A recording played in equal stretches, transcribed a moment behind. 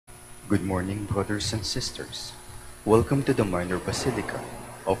Good morning, brothers and sisters. Welcome to the Minor Basilica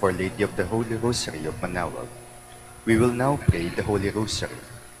of Our Lady of the Holy Rosary of Manaoag. We will now pray the Holy Rosary.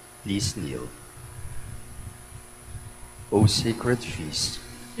 Please kneel. O sacred feast,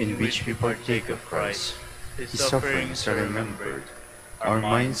 in which we partake of Christ, His sufferings are remembered, our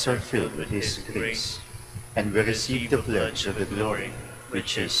minds are filled with His grace, and we receive the pledge of the glory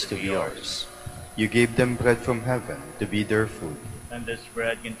which is to be ours. You gave them bread from heaven to be their food, and this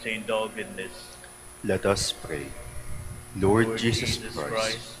bread contained all goodness. Let us pray. Lord Jesus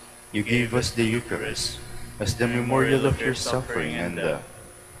Christ, you gave us the Eucharist as the memorial of your suffering and death.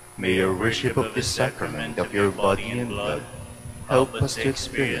 May your worship of this sacrament of your body and blood help us to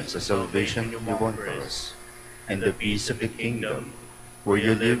experience the salvation you won for us, and the peace of the kingdom, where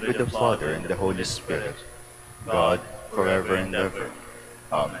you live with the Father and the Holy Spirit, God, forever and ever.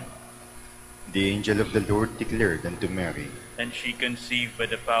 Amen. The angel of the Lord declared unto Mary, and she conceived by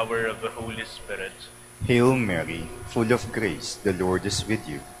the power of the Holy Spirit. Hail Mary, full of grace, the Lord is with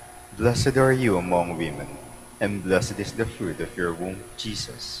you. Blessed are you among women, and blessed is the fruit of your womb,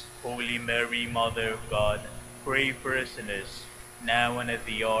 Jesus. Holy Mary, Mother of God, pray for us sinners, now and at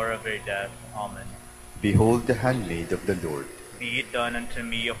the hour of our death. Amen. Behold the handmaid of the Lord. Be it done unto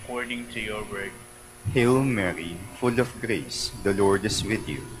me according to your word. Hail Mary, full of grace, the Lord is with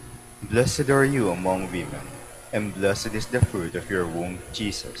you. Blessed are you among women, and blessed is the fruit of your womb,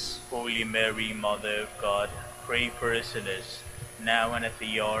 Jesus. Holy Mary, Mother of God, pray for us sinners, now and at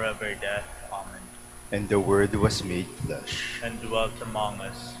the hour of our death. Amen. And the Word was made flesh, and dwelt among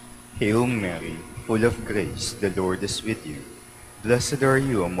us. Hail Mary, full of grace, the Lord is with you. Blessed are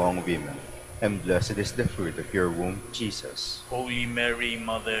you among women, and blessed is the fruit of your womb, Jesus. Holy Mary,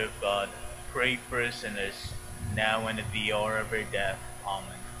 Mother of God, pray for us sinners, now and at the hour of our death.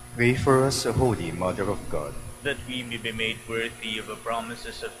 Amen. Pray for us, O Holy Mother of God, that we may be made worthy of the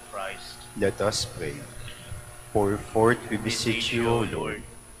promises of Christ. Let us pray. Pour forth, we beseech you, O Lord,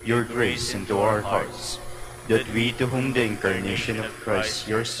 your grace into our hearts, that we, to whom the incarnation of Christ,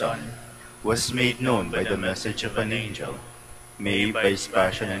 your Son, was made known by the message of an angel, may, by his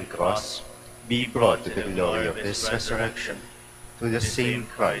passion and cross, be brought to the glory of his resurrection, through the same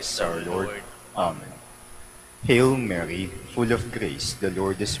Christ our Lord. Amen. Hail Mary, full of grace, the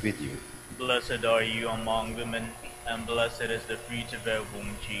Lord is with you. Blessed are you among women, and blessed is the fruit of your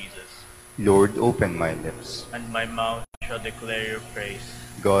womb, Jesus. Lord, open my lips, and my mouth shall declare your praise.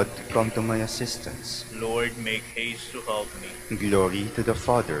 God, come to my assistance. Lord, make haste to help me. Glory to the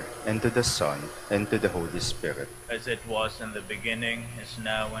Father, and to the Son, and to the Holy Spirit. As it was in the beginning, is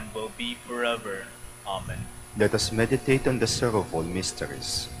now, and will be forever. Amen. Let us meditate on the sorrowful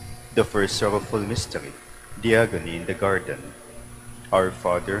mysteries. The first sorrowful mystery, the agony in the garden. Our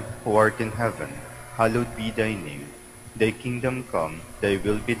Father, who art in heaven, hallowed be thy name. Thy kingdom come, thy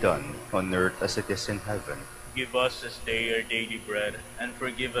will be done, on earth as it is in heaven. Give us this day our daily bread, and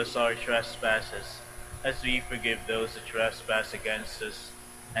forgive us our trespasses, as we forgive those who trespass against us.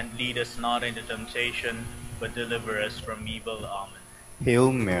 And lead us not into temptation, but deliver us from evil. Amen.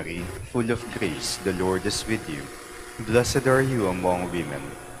 Hail Mary, full of grace, the Lord is with you. Blessed are you among women,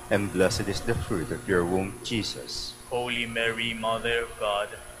 and blessed is the fruit of your womb, Jesus. Holy Mary, Mother of God,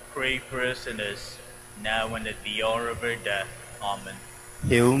 pray for us sinners, now and at the hour of our death. Amen.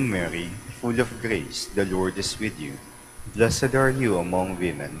 Hail Mary, full of grace, the Lord is with you. Blessed are you among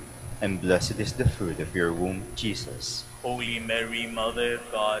women, and blessed is the fruit of your womb, Jesus. Holy Mary, Mother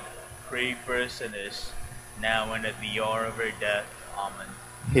of God, pray for us sinners, now and at the hour of our death. Amen.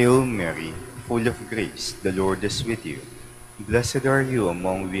 Hail Mary, full of grace, the Lord is with you. Blessed are you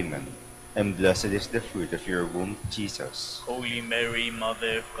among women, and blessed is the fruit of your womb, Jesus. Holy Mary,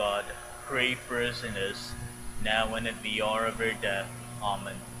 Mother of God, pray for us sinners, now and at the hour of our death.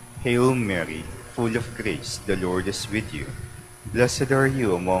 Amen. Hail Mary, full of grace, the Lord is with you. Blessed are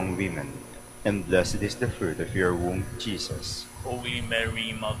you among women, and blessed is the fruit of your womb, Jesus. Holy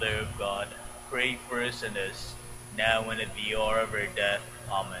Mary, Mother of God, pray for us sinners, now and at the hour of our death.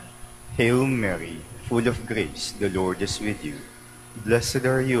 Amen. Hail Mary, full of grace, the Lord is with you. Blessed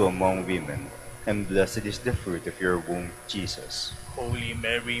are you among women, and blessed is the fruit of your womb, Jesus. Holy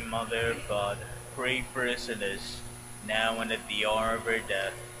Mary, Mother of God, pray for us sinners, now and at the hour of our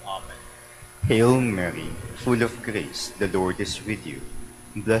death. Amen. Hail Mary, full of grace, the Lord is with you.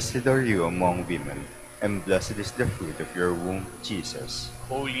 Blessed are you among women, and blessed is the fruit of your womb, Jesus.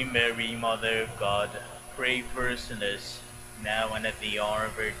 Holy Mary, Mother of God, pray for us sinners, now and at the hour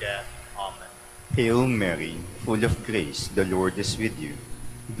of our death. Amen. Hail Mary, full of grace, the Lord is with you.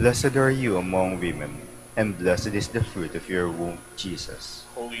 Blessed are you among women, and blessed is the fruit of your womb, Jesus.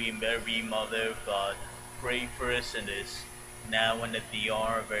 Holy Mary, Mother of God, pray for us sinners, now and at the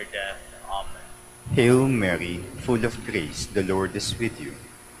hour of our death. Amen. Hail Mary, full of grace, the Lord is with you.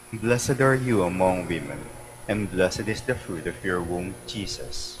 Blessed are you among women, and blessed is the fruit of your womb,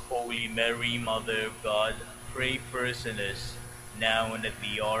 Jesus. Holy Mary, Mother of God, pray for us sinners, now and at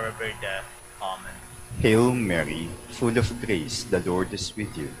the hour of our death. Amen. Hail Mary, full of grace, the Lord is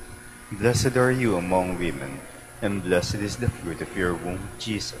with you. Blessed are you among women, and blessed is the fruit of your womb,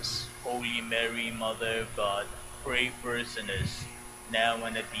 Jesus. Holy Mary, Mother of God, pray for us sinners, now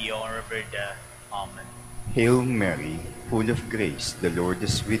and at the hour of our death. Amen. Hail Mary, full of grace, the Lord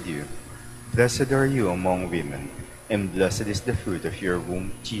is with you. Blessed are you among women, and blessed is the fruit of your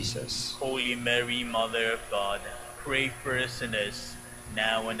womb, Jesus. Holy Mary, Mother of God, pray for us sinners,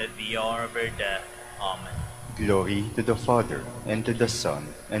 now and at the hour of our death. Amen. Glory to the Father, and to the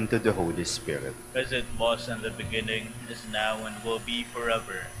Son, and to the Holy Spirit. As it was in the beginning, is now, and will be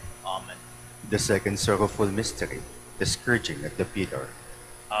forever. Amen. The second sorrowful mystery, the scourging at the pillar.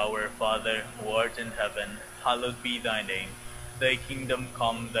 Our Father, who art in heaven, hallowed be thy name. Thy kingdom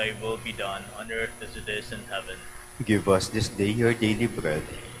come, thy will be done, on earth as it is in heaven. Give us this day our daily bread,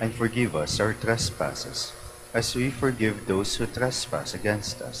 and forgive us our trespasses, as we forgive those who trespass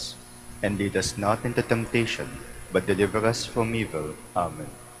against us. And lead us not into temptation, but deliver us from evil. Amen.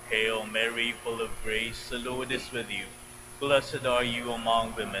 Hail Mary, full of grace, the Lord is with you. Blessed are you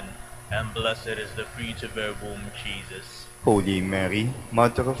among women, and blessed is the fruit of your womb, Jesus. Holy Mary,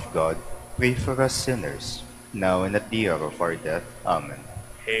 Mother of God, pray for us sinners, now and at the hour of our death. Amen.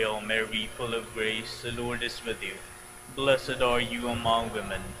 Hail Mary, full of grace, the Lord is with you. Blessed are you among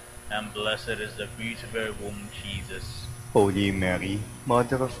women, and blessed is the fruit of your womb, Jesus. Holy Mary,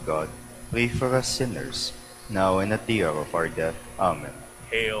 Mother of God, pray for us sinners, now and at the hour of our death. Amen.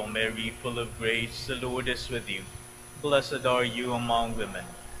 Hail Mary, full of grace, the Lord is with you. Blessed are you among women,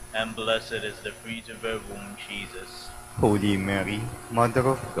 and blessed is the fruit of your womb, Jesus. Holy Mary, Mother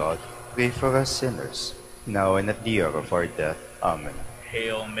of God, pray for us sinners, now and at the hour of our death. Amen.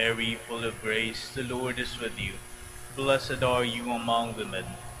 Hail Mary, full of grace, the Lord is with you. Blessed are you among women,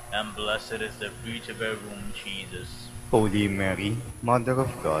 and blessed is the fruit of your womb, Jesus. Holy Mary, Mother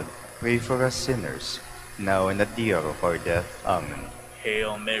of God, pray for us sinners, now and at the hour of our death. Amen.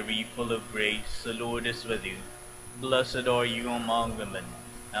 Hail Mary, full of grace, the Lord is with you. Blessed are you among women,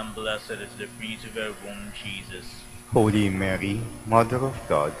 and blessed is the fruit of your womb, Jesus. Holy Mary, Mother of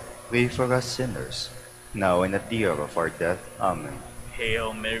God, pray for us sinners, now and at the hour of our death. Amen.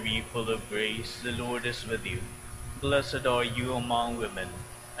 Hail Mary, full of grace, the Lord is with you. Blessed are you among women,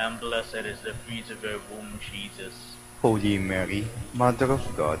 and blessed is the fruit of your womb, Jesus. Holy Mary, Mother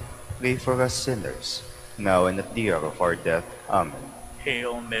of God, pray for us sinners, now and at the hour of our death. Amen.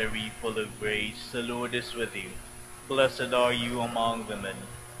 Hail Mary, full of grace, the Lord is with you. Blessed are you among women,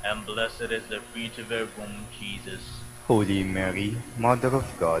 and blessed is the fruit of your womb, Jesus. Holy Mary, Mother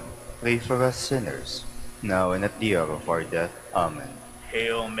of God, pray for us sinners, now and at the hour of our death. Amen.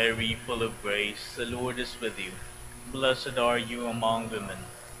 Hail Mary, full of grace, the Lord is with you. Blessed are you among women,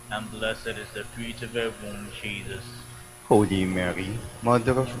 and blessed is the fruit of your womb, Jesus. Holy Mary,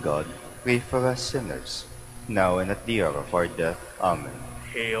 Mother of God, pray for us sinners, now and at the hour of our death. Amen.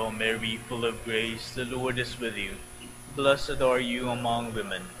 Hail Mary, full of grace, the Lord is with you. Blessed are you among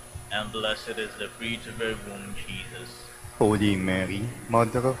women, and blessed is the fruit of your womb, Jesus. Holy Mary,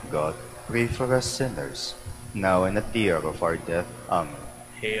 Mother of God, pray for us sinners, now and at the hour of our death. Amen.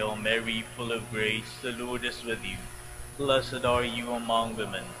 Hail Mary, full of grace, the Lord is with you. Blessed are you among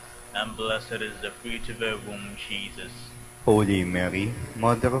women, and blessed is the fruit of your womb, Jesus. Holy Mary,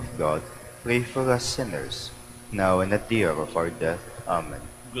 Mother of God, pray for us sinners, now and at the hour of our death. Amen.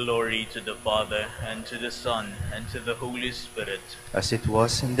 Glory to the Father, and to the Son, and to the Holy Spirit. As it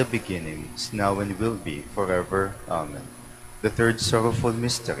was in the beginning, is now and will be, forever. Amen. The third sorrowful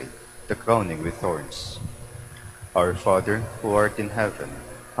mystery, the crowning with thorns. Our Father, who art in heaven,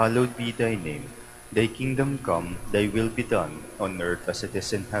 hallowed be thy name. Thy kingdom come, thy will be done, on earth as it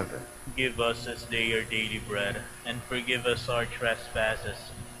is in heaven. Give us this day our daily bread, and forgive us our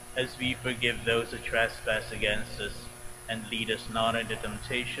trespasses, as we forgive those who trespass against us. And lead us not into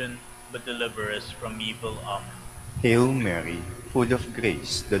temptation, but deliver us from evil. Amen. Hail Mary, full of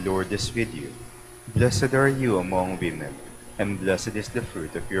grace, the Lord is with you. Blessed are you among women, and blessed is the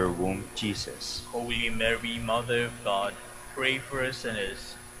fruit of your womb, Jesus. Holy Mary, Mother of God, pray for us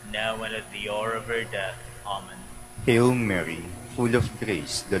sinners, now and at the hour of our death. Amen. Hail Mary, full of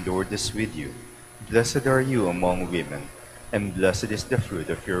grace, the Lord is with you. Blessed are you among women, and blessed is the fruit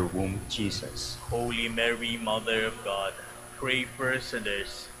of your womb, Jesus. Holy Mary, Mother of God, pray for us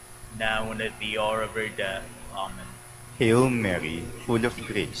sinners, now and at the hour of our death. Amen. Hail Mary, full of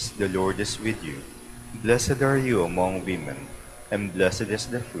grace, the Lord is with you. Blessed are you among women, and blessed is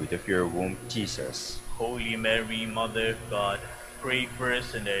the fruit of your womb, Jesus. Holy Mary, Mother of God, pray for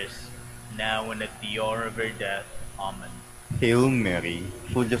us sinners, now and at the hour of our death. Amen. Hail Mary,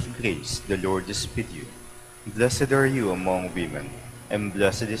 full of grace, the Lord is with you. Blessed are you among women, and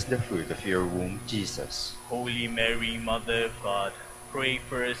blessed is the fruit of your womb, Jesus. Holy Mary, Mother of God, pray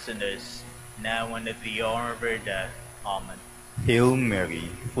for us sinners, now and at the hour of our death. Amen. Hail Mary,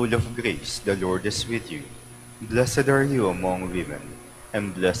 full of grace, the Lord is with you. Blessed are you among women,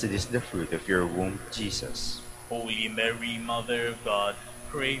 and blessed is the fruit of your womb, Jesus. Holy Mary, Mother of God,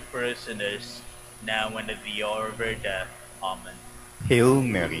 pray for us sinners, now and at the hour of our death. Amen. Hail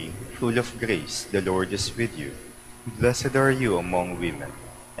Mary, full of grace, the Lord is with you. Blessed are you among women,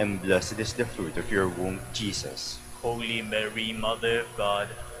 and blessed is the fruit of your womb, Jesus. Holy Mary, Mother of God,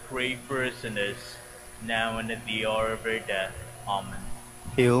 pray for us sinners, now and at the hour of our death. Amen.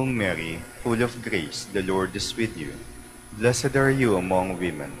 Hail Mary, full of grace, the Lord is with you. Blessed are you among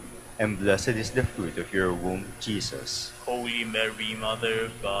women, and blessed is the fruit of your womb, Jesus. Holy Mary, Mother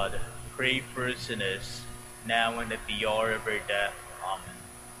of God, pray for us sinners, now and at the hour of our death. Amen.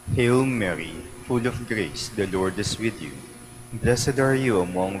 Hail Mary, full of grace, the Lord is with you. Blessed are you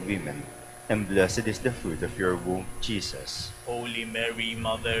among women, and blessed is the fruit of your womb, Jesus. Holy Mary,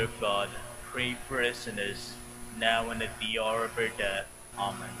 Mother of God, pray for us sinners, now and at the hour of our death.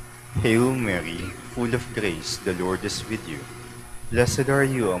 Amen. Hail Mary, full of grace, the Lord is with you. Blessed are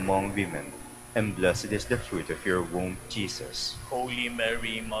you among women, and blessed is the fruit of your womb, Jesus. Holy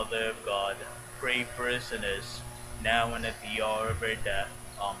Mary, Mother of God, pray for us sinners, now and at the hour of our death.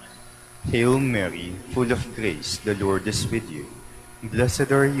 Amen. Hail Mary, full of grace, the Lord is with you.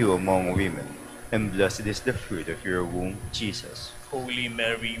 Blessed are you among women, and blessed is the fruit of your womb, Jesus. Holy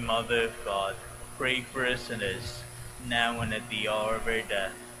Mary, Mother of God, pray for us sinners, now and at the hour of our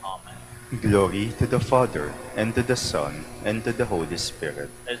death. Amen. Glory to the Father, and to the Son, and to the Holy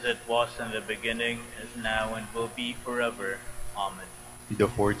Spirit. As it was in the beginning, is now, and will be forever. Amen. The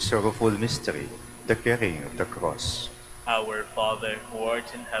fourth sorrowful mystery, the carrying of the cross. Our Father, who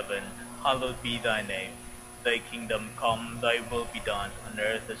art in heaven, hallowed be thy name. Thy kingdom come, thy will be done, on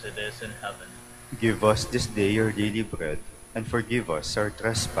earth as it is in heaven. Give us this day our daily bread, and forgive us our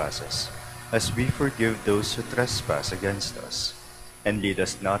trespasses, as we forgive those who trespass against us. And lead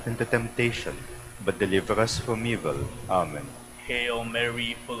us not into temptation, but deliver us from evil. Amen. Hail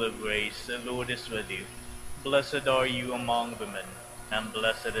Mary, full of grace, the Lord is with you. Blessed are you among women, and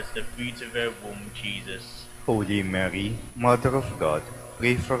blessed is the fruit of your womb, Jesus. Holy Mary, Mother of God,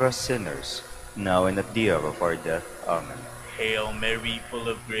 pray for us sinners, now and at the hour of our death. Amen. Hail Mary, full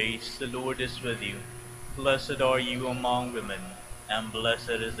of grace, the Lord is with you. Blessed are you among women, and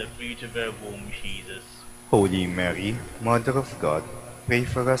blessed is the fruit of your womb, Jesus. Holy Mary, Mother of God, pray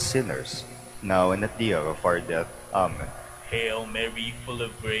for us sinners, now and at the hour of our death. Amen. Hail Mary, full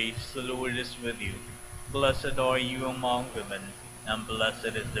of grace, the Lord is with you. Blessed are you among women, and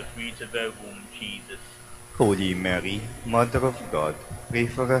blessed is the fruit of your womb, Jesus. Holy Mary, Mother of God, pray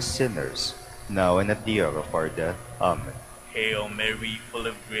for us sinners, now and at the hour of our death. Amen. Hail Mary, full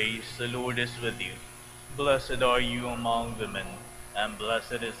of grace, the Lord is with you. Blessed are you among women, and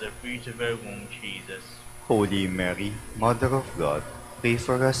blessed is the fruit of your womb, Jesus. Holy Mary, Mother of God, pray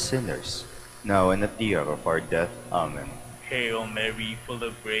for us sinners, now and at the hour of our death. Amen. Hail Mary, full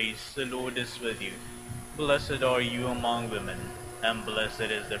of grace, the Lord is with you. Blessed are you among women, and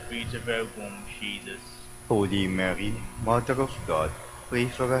blessed is the fruit of your womb, Jesus. Holy Mary, Mother of God, pray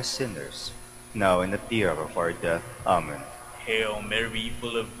for us sinners, now and at the hour of our death. Amen. Hail Mary,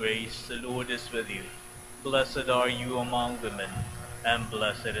 full of grace, the Lord is with you. Blessed are you among women, and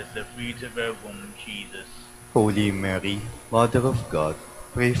blessed is the fruit of your womb, Jesus. Holy Mary, Mother of God,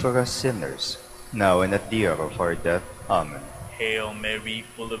 pray for us sinners, now and at the hour of our death. Amen. Hail Mary,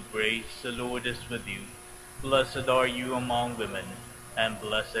 full of grace, the Lord is with you. Blessed are you among women, and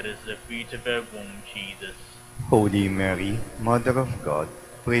blessed is the fruit of your womb, Jesus. Holy Mary, Mother of God,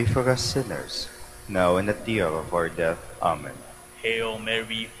 pray for us sinners, now and at the hour of our death. Amen. Hail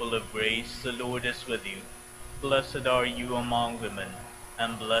Mary, full of grace, the Lord is with you. Blessed are you among women,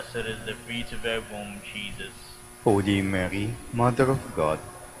 and blessed is the fruit of your womb, Jesus. Holy Mary, Mother of God,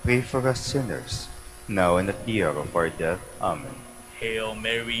 pray for us sinners, now and at the hour of our death. Amen. Hail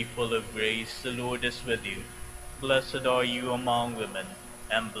Mary, full of grace, the Lord is with you. Blessed are you among women,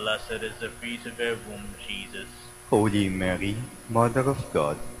 and blessed is the fruit of your womb, Jesus. Holy Mary, Mother of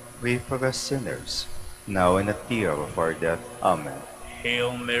God, pray for us sinners, now and at the hour of our death. Amen.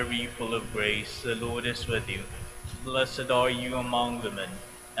 Hail Mary, full of grace, the Lord is with you. Blessed are you among women,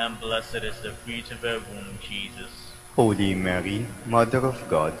 and blessed is the fruit of your womb, Jesus. Holy Mary, Mother of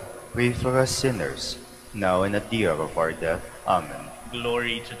God, pray for us sinners, now and at the hour of our death. Amen.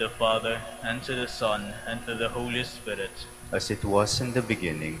 Glory to the Father, and to the Son, and to the Holy Spirit. As it was in the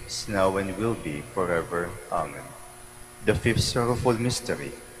beginning, is now and will be, forever. Amen. The fifth sorrowful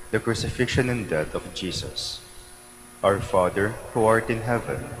mystery, the crucifixion and death of Jesus. Our Father, who art in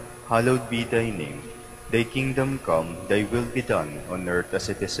heaven, hallowed be thy name. Thy kingdom come, thy will be done, on earth as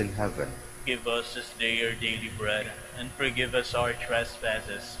it is in heaven. Give us this day our daily bread, and forgive us our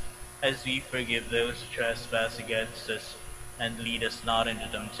trespasses, as we forgive those who trespass against us. And lead us not into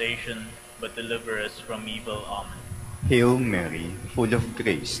temptation, but deliver us from evil. Amen. Hail Mary, full of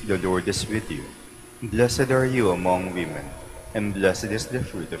grace, the Lord is with you. Blessed are you among women, and blessed is the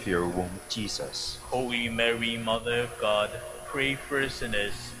fruit of your womb, Jesus. Holy Mary, Mother of God, pray for us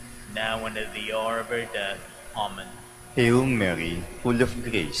sinners, now and at the hour of our death. Amen. Hail Mary, full of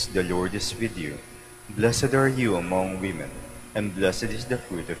grace, the Lord is with you. Blessed are you among women, and blessed is the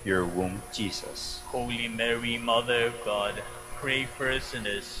fruit of your womb, Jesus. Holy Mary, Mother of God, pray for us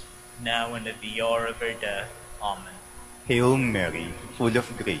sinners, now and at the hour of our death. Amen. Hail Mary, full of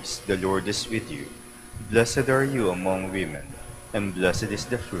grace, the Lord is with you. Blessed are you among women, and blessed is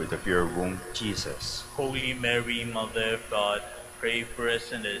the fruit of your womb, Jesus. Holy Mary, Mother of God, pray for us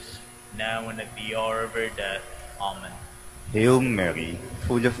sinners, now and at the hour of our death. Amen. Hail Mary,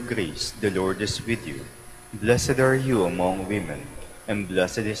 full of grace, the Lord is with you. Blessed are you among women, and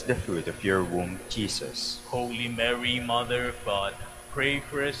blessed is the fruit of your womb, Jesus. Holy Mary, Mother of God, pray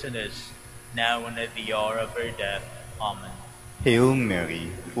for us sinners, now and at the hour of our death. Amen. Hail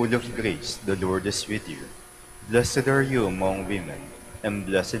Mary, full of grace, the Lord is with you. Blessed are you among women, and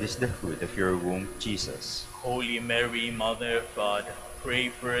blessed is the fruit of your womb, Jesus. Holy Mary, Mother of God, pray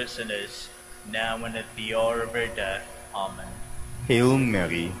for us sinners, now and at the hour of our death. Amen. Hail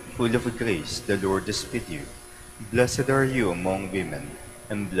Mary, full of grace, the Lord is with you. Blessed are you among women,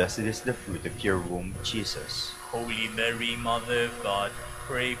 and blessed is the fruit of your womb, Jesus. Holy Mary, Mother of God,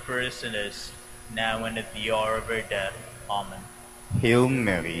 pray for us sinners, now and at the hour of our death. Amen. Hail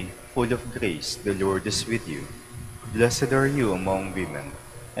Mary, full of grace, the Lord is with you. Blessed are you among women,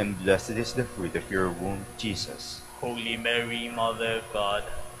 and blessed is the fruit of your womb, Jesus. Holy Mary, Mother of God,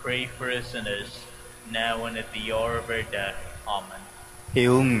 pray for us sinners, now and at the hour of our death. Amen.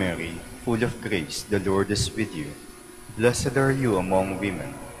 Hail Mary, full of grace, the Lord is with you. Blessed are you among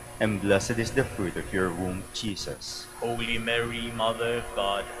women, and blessed is the fruit of your womb, Jesus. Holy Mary, Mother of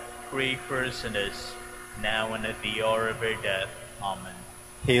God, pray for us sinners, now and at the hour of our death. Amen.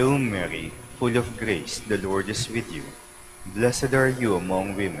 Hail Mary, full of grace, the Lord is with you. Blessed are you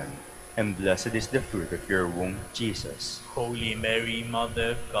among women, and blessed is the fruit of your womb, Jesus. Holy Mary,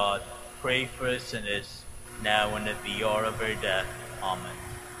 Mother of God, pray for us sinners, now and at the hour of our death. Amen.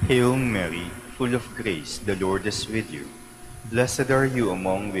 Hail Mary, full of grace, the Lord is with you. Blessed are you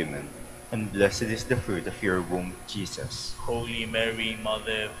among women, and blessed is the fruit of your womb, Jesus. Holy Mary,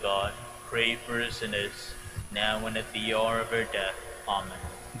 Mother of God, pray for us sinners, now and at the hour of our death. Amen.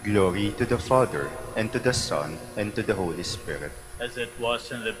 Glory to the Father, and to the Son, and to the Holy Spirit. As it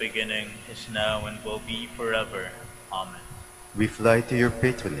was in the beginning, is now, and will be forever. Amen. We fly to your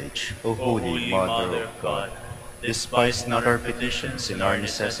patronage, O Holy Mother of God. Despise not our petitions and our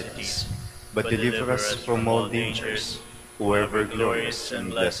necessities, but deliver us from all dangers, O ever glorious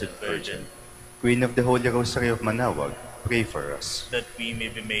and blessed Virgin. Queen of the Holy Rosary of Manaoag, pray for us. That we may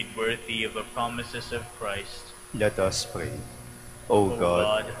be made worthy of the promises of Christ. Let us pray. O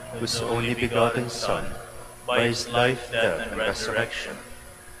God, whose only begotten Son, by his life, death, and resurrection,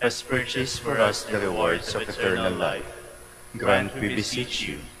 has purchased for us the rewards of eternal life, grant, we beseech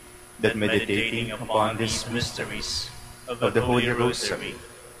you, that meditating upon these mysteries of the Holy Rosary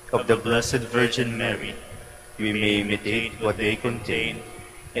of the Blessed Virgin Mary, we may imitate what they contain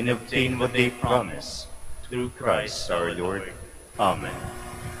and obtain what they promise, through Christ our Lord. Amen.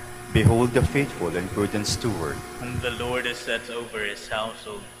 Behold the faithful and prudent steward, whom the Lord has set over his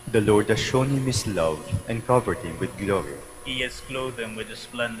household. The Lord has shown him his love and covered him with glory. He has clothed him with a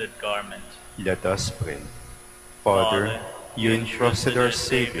splendid garment. Let us pray. Father, you entrusted our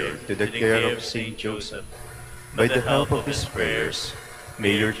Savior to the care of Saint Joseph. By the help of his prayers,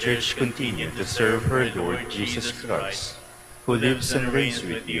 may your Church continue to serve her Lord Jesus Christ, who lives and reigns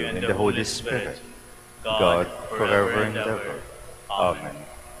with you in the Holy Spirit, God, forever and ever. Amen.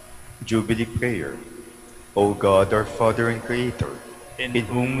 Jubilee Prayer. O God, our Father and Creator, in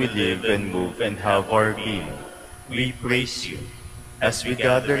whom we live and move and have our being, we praise you, as we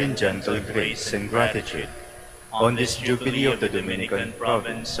gather in gentle grace and gratitude on this Jubilee of the Dominican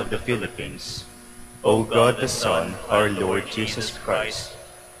Province of the Philippines. O God the Son, our Lord Jesus Christ,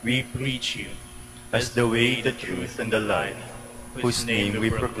 we preach you as the way, the truth, and the life, whose name we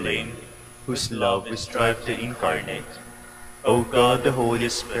proclaim, whose love we strive to incarnate. O God, the Holy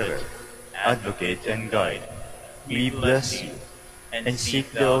Spirit, advocate and guide, we bless you and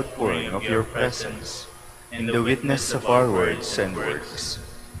seek the outpouring of your presence in the witness of our words and works,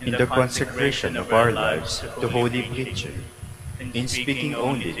 in the consecration of our lives to holy preaching, in speaking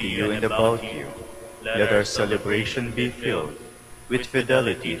only to you and about you. Let our celebration be filled with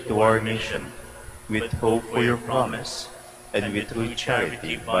fidelity to our mission, with hope for your promise, and with true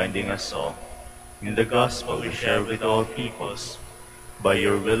charity binding us all. In the gospel we share with all peoples. By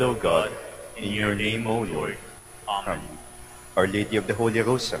your will, O God, in your name, O Lord. Amen. Our Lady of the Holy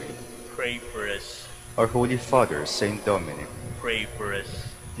Rosary, Pray for us. our Holy Father, Saint Dominic, Pray for us.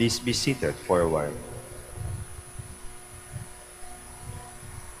 please be seated for a while.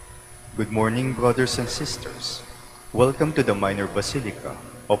 Good morning, brothers and sisters. Welcome to the Minor Basilica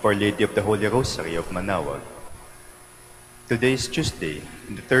of Our Lady of the Holy Rosary of Manaoag. Today is Tuesday,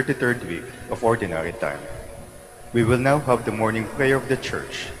 in the 33rd week of Ordinary Time. We will now have the morning prayer of the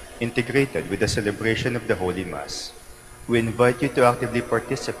Church integrated with the celebration of the Holy Mass. We invite you to actively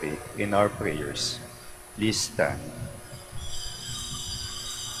participate in our prayers. Please stand.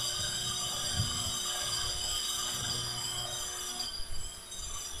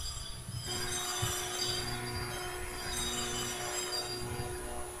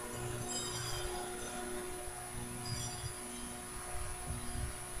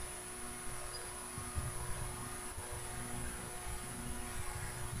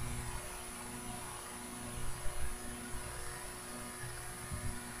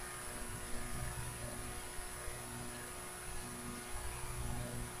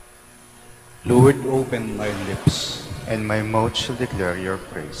 Lord, open my lips. And my mouth shall declare your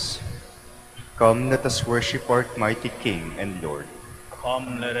praise. Come, let us worship our mighty King and Lord.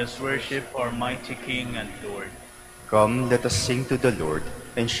 Come, let us worship our mighty King and Lord. Come, let us sing to the Lord,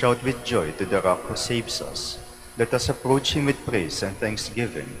 and shout with joy to the Rock who saves us. Let us approach him with praise and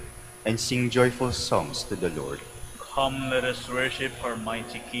thanksgiving, and sing joyful songs to the Lord. Come, let us worship our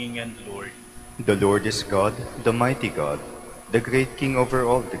mighty King and Lord. The Lord is God, the mighty God, the great King over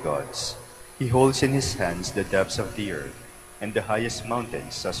all the gods. He holds in his hands the depths of the earth, and the highest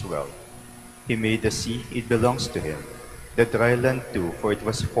mountains as well. He made the sea, it belongs to him, the dry land too, for it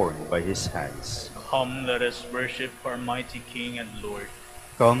was formed by his hands. Come, let us worship our mighty King and Lord.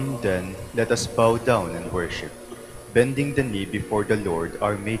 Come then, let us bow down and worship, bending the knee before the Lord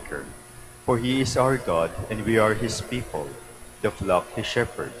our Maker. For he is our God, and we are his people, the flock he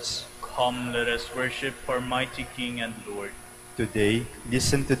shepherds. Come, let us worship our mighty King and Lord. Today,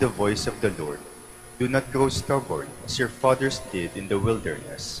 listen to the voice of the Lord. Do not grow stubborn, as your fathers did in the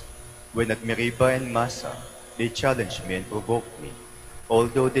wilderness, when at Meribah and Massa they challenged me and provoked me,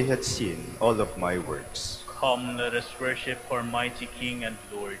 although they had seen all of my works. Come, let us worship our mighty King and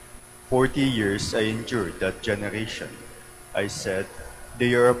Lord. 40 years I endured that generation. I said,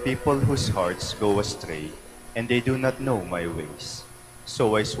 they are a people whose hearts go astray, and they do not know my ways.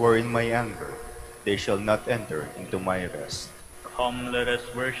 So I swore in my anger, they shall not enter into my rest. Come, let us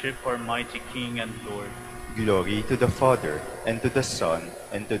worship our mighty King and Lord. Glory to the Father, and to the Son,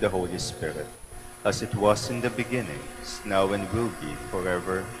 and to the Holy Spirit, as it was in the beginning, is now and will be,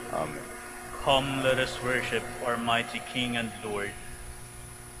 forever. Amen. Come, let us worship our mighty King and Lord.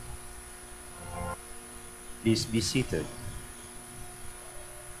 Please be seated.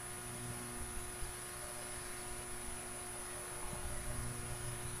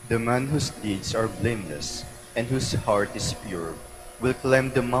 The man whose deeds are blameless and whose heart is pure will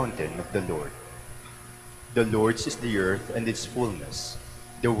climb the mountain of the Lord. The Lord's is the earth and its fullness,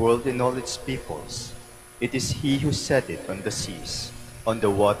 the world and all its peoples. It is he who set it on the seas, on the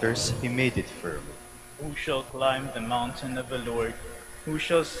waters he made it firm. Who shall climb the mountain of the Lord? Who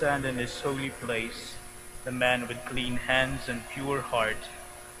shall stand in his holy place? The man with clean hands and pure heart,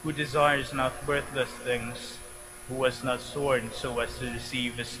 who desires not worthless things, who has not sworn so as to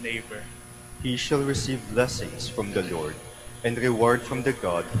deceive his neighbor. He shall receive blessings from the Lord, and reward from the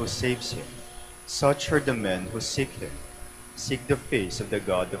God who saves him. Such are the men who seek him, seek the face of the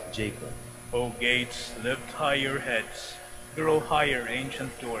God of Jacob. O gates, lift high your heads, grow higher,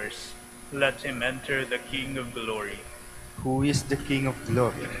 ancient doors. Let him enter, the King of glory. Who is the King of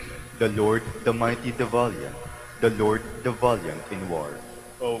glory? The Lord, the mighty, the valiant, the Lord, the valiant in war.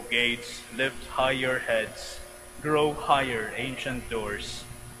 O gates, lift high your heads, grow higher, ancient doors.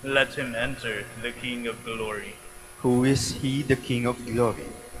 Let him enter, the King of glory. Who is he, the King of glory?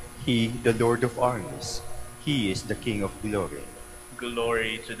 He, the Lord of armies. He is the King of glory.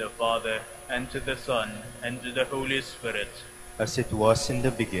 Glory to the Father, and to the Son, and to the Holy Spirit. As it was in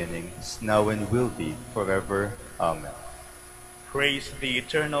the beginning, is now and will be, forever. Amen. Praise the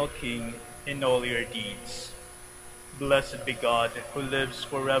eternal King. in all your deeds. Blessed be God who lives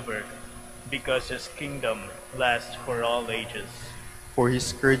forever, because his kingdom lasts for all ages. For he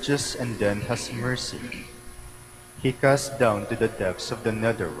scourges and then has mercy. He casts down to the depths of the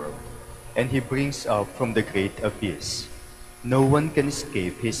netherworld, and he brings up from the great abyss. No one can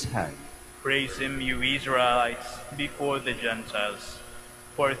escape his hand. Praise him, you Israelites, before the Gentiles,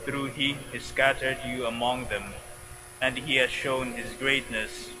 for through he scattered you among them, and he has shown his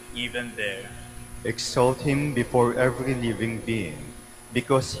greatness even there. Exalt him before every living being,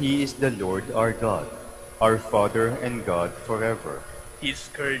 because he is the Lord our God, our Father and God forever. He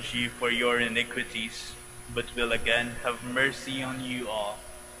scourged you for your iniquities, but will again have mercy on you all.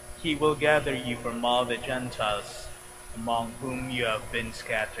 He will gather you from all the Gentiles, among whom you have been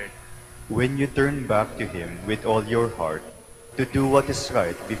scattered. When you turn back to him with all your heart, to do what is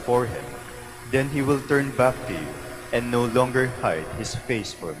right before him, then he will turn back to you, and no longer hide his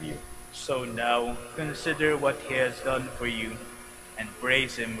face from you. So now consider what he has done for you, and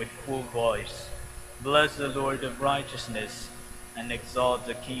praise him with full voice. Bless the Lord of righteousness, and exalt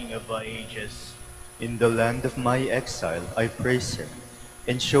the King of the ages. In the land of my exile I praise him,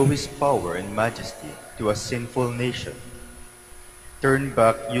 and show his power and majesty to a sinful nation. Turn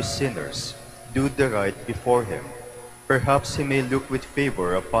back, you sinners, do the right before him. Perhaps he may look with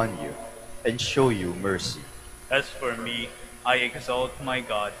favor upon you, and show you mercy. As for me, I exalt my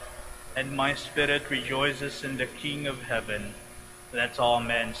God, and my spirit rejoices in the King of heaven. Let all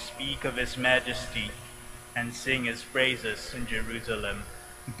men speak of his majesty, and sing his praises in Jerusalem.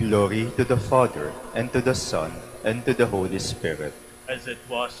 Glory to the Father, and to the Son, and to the Holy Spirit. As it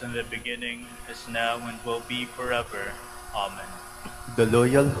was in the beginning, is now, and will be forever. Amen. The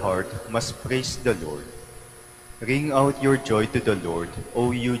loyal heart must praise the Lord. Ring out your joy to the Lord,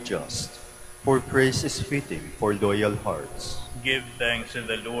 O you just, for praise is fitting for loyal hearts. Give thanks to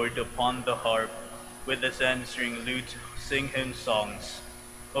the Lord upon the harp. With the answering lute, sing him songs.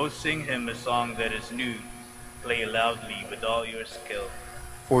 O sing him a song that is new. Play loudly with all your skill.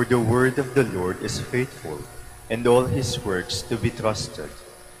 For the word of the Lord is faithful, and all his works to be trusted.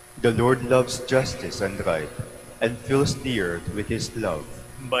 The Lord loves justice and right, and fills the earth with his love.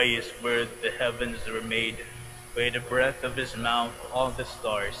 By his word the heavens were made, by the breath of his mouth all the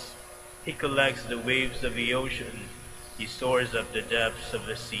stars. He collects the waves of the ocean, he stores up the depths of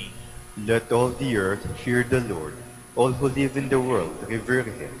the sea. Let all the earth fear the Lord, all who live in the world revere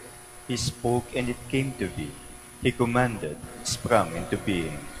him. He spoke and it came to be. He commanded, it sprang into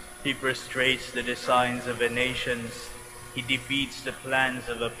being. He frustrates the designs of the nations, he defeats the plans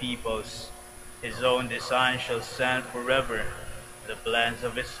of the peoples. His own design shall stand forever, the plans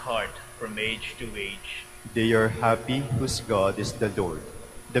of his heart from age to age. They are happy whose God is the Lord,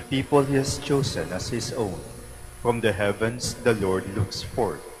 the people he has chosen as his own. From the heavens the Lord looks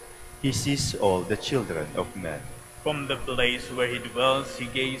forth. He sees all the children of men. From the place where he dwells he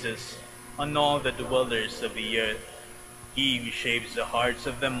gazes on all the dwellers of the earth. He who shapes the hearts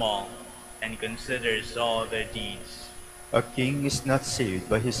of them all, and considers all their deeds. A king is not saved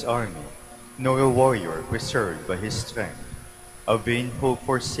by his army, nor a warrior preserved by his strength. A vain hope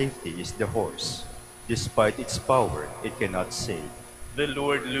for safety is the horse. Despite its power, it cannot save. The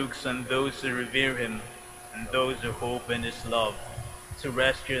Lord looks on those who revere him, and those who hope in his love, to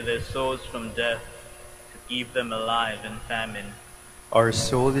rescue their souls from death, to keep them alive in famine. Our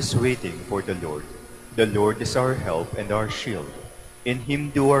soul is waiting for the Lord. The Lord is our help and our shield. In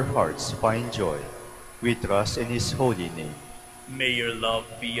him do our hearts find joy. We trust in his holy name. May your love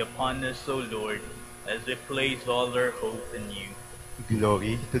be upon us, O Lord, as we place all our hope in you.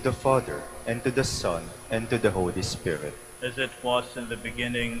 Glory to the Father, and to the Son, and to the Holy Spirit. As it was in the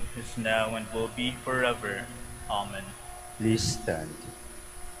beginning, is now, and will be forever. Amen. Please stand.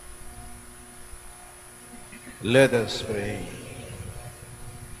 Let us pray.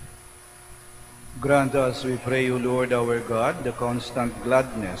 Grant us, we pray, O Lord our God, the constant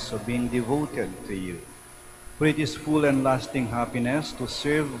gladness of being devoted to you. For it is full and lasting happiness to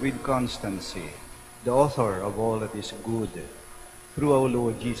serve with constancy the author of all that is good. Through our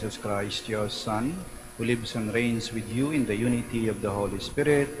Lord Jesus Christ, your Son, who lives and reigns with you in the unity of the Holy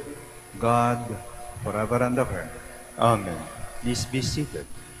Spirit, God, forever and ever. Amen. Please be seated.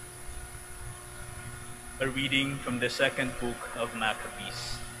 A reading from the second book of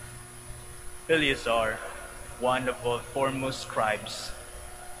Maccabees. Eleazar, one of the foremost scribes,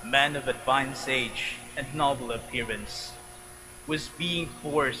 a man of advanced age and noble appearance, was being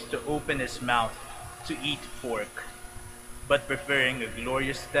forced to open his mouth to eat pork, but preferring a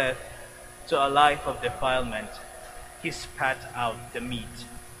glorious death to a life of defilement, he spat out the meat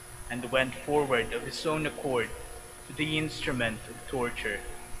and went forward of his own accord to the instrument of torture.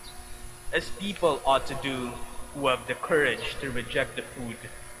 as people ought to do who have the courage to reject the food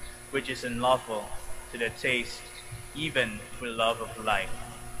which is unlawful to the taste, even for love of life.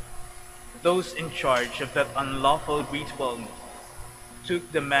 Those in charge of that unlawful ritual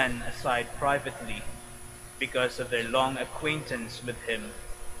took the man aside privately because of their long acquaintance with him,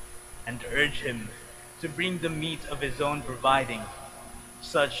 and urged him to bring the meat of his own providing,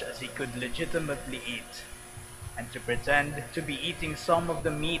 such as he could legitimately eat, and to pretend to be eating some of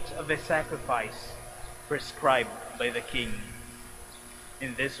the meat of a sacrifice prescribed by the king.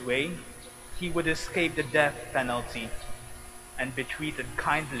 In this way, he would escape the death penalty and be treated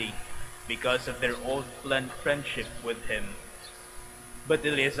kindly because of their old friendship with him. But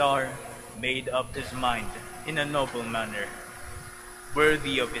Eleazar made up his mind in a noble manner,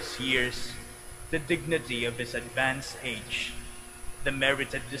 worthy of his years, the dignity of his advanced age, the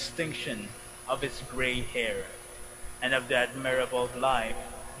merited distinction of his gray hair, and of the admirable life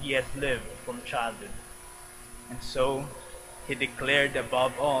he had lived from childhood. And so he declared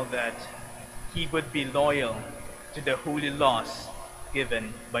above all that he would be loyal to the holy laws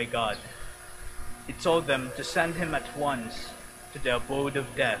given by God. He told them to send him at once to the abode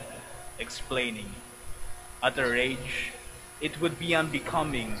of death, explaining, "At our age, it would be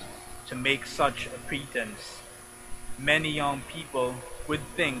unbecoming to make such a pretense. Many young people would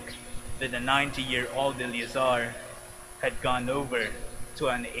think that the 90-year-old Eleazar had gone over to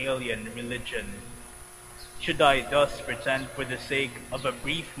an alien religion. Should I thus pretend for the sake of a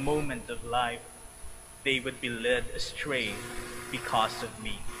brief moment of life, they would be led astray because of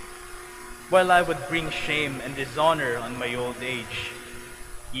me, while I would bring shame and dishonor on my old age,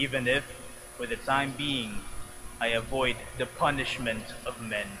 even if, for the time being, I avoid the punishment of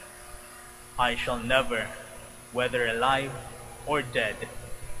men. I shall never, whether alive or dead,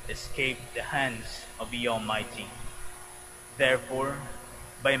 escape the hands of the Almighty. Therefore,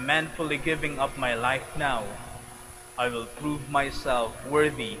 by manfully giving up my life now, I will prove myself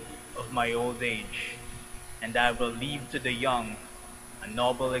worthy of my old age, and I will leave to the young a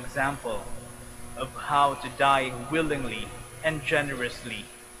noble example of how to die willingly and generously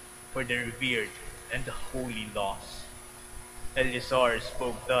for the revered and holy laws." Eleazar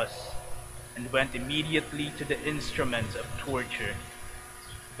spoke thus, and went immediately to the instrument of torture.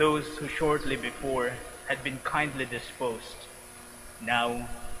 Those who shortly before had been kindly disposed, now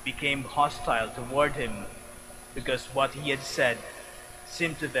became hostile toward him, because what he had said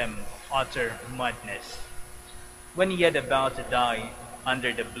seemed to them utter madness. When he had about to die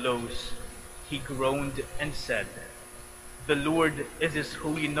under the blows, he groaned and said, "The Lord is his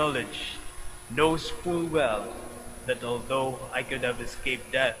holy knowledge, knows full well that although I could have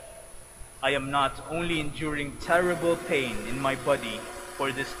escaped death, I am not only enduring terrible pain in my body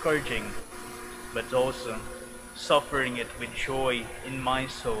for this scourging, but also suffering it with joy in my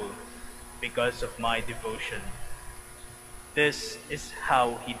soul because of my devotion." This is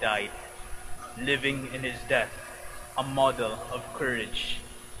how he died, living in his death a model of courage,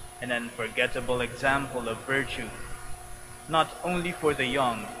 an unforgettable example of virtue, not only for the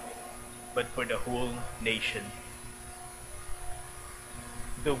young, but for the whole nation.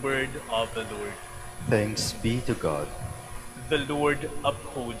 The word of the Lord. Thanks be to God. The Lord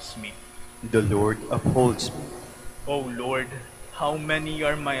upholds me. The Lord upholds me. O Lord, how many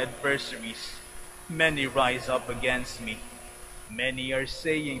are my adversaries? Many rise up against me. Many are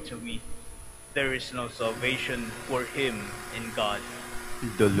saying to me, "There is no salvation for him in God."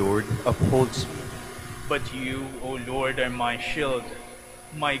 The Lord upholds me. But you, O Lord, are my shield,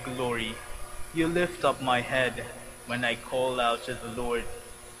 my glory. You lift up my head when I call out to the Lord.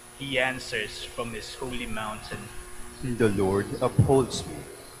 He answers from his holy mountain. The Lord upholds me.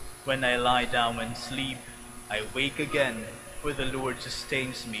 When I lie down and sleep, I wake again, for the Lord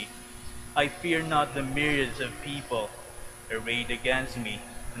sustains me. I fear not the myriads of people arrayed against me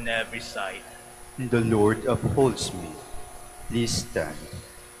on every side. The Lord upholds me. Please stand.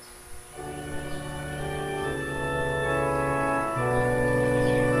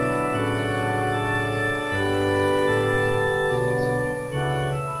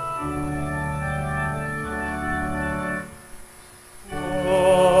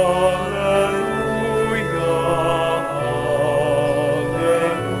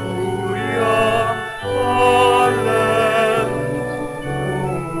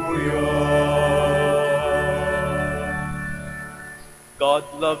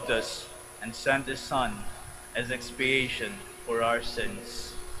 God loved us and sent his Son as expiation for our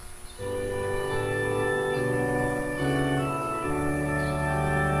sins.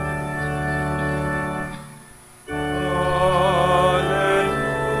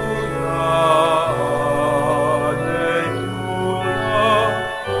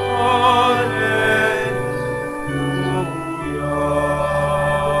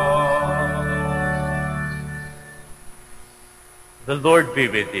 The Lord be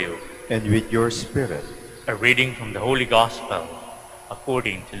with you. And with your spirit. A reading from the Holy Gospel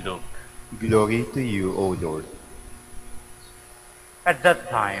according to Luke. Glory to you, O Lord. At that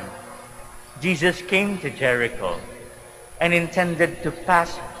time, Jesus came to Jericho and intended to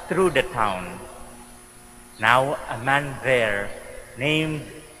pass through the town. Now a man there named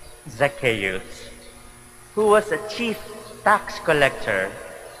Zacchaeus, who was a chief tax collector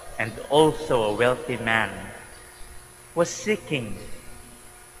and also a wealthy man, was seeking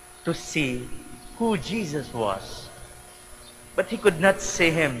to see who Jesus was. But he could not see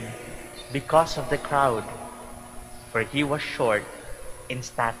him because of the crowd, for he was short in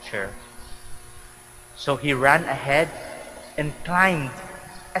stature. So he ran ahead and climbed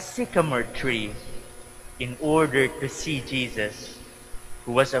a sycamore tree in order to see Jesus,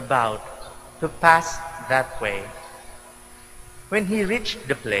 who was about to pass that way. When he reached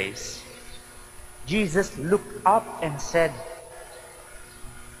the place, Jesus looked up and said,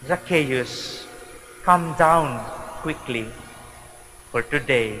 "Zacchaeus, come down quickly, for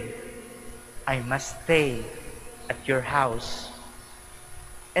today I must stay at your house."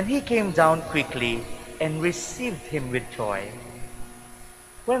 And he came down quickly and received him with joy.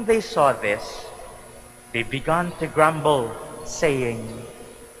 When they saw this, they began to grumble, saying,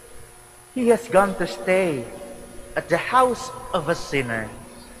 "He has gone to stay at the house of a sinner."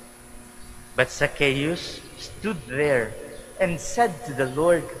 But Zacchaeus stood there and said to the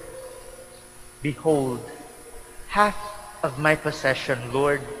Lord, "Behold, half of my possession,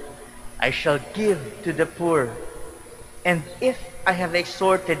 Lord, I shall give to the poor. And if I have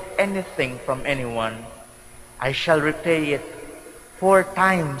extorted anything from anyone, I shall repay it 4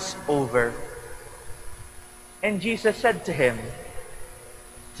 times over." And Jesus said to him,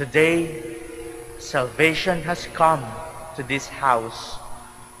 "Today salvation has come to this house,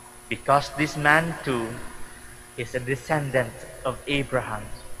 because this man too is a descendant of Abraham.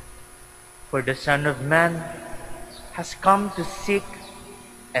 For the Son of Man has come to seek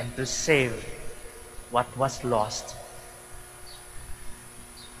and to save what was lost."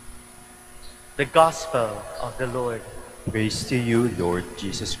 The Gospel of the Lord. Praise to you, Lord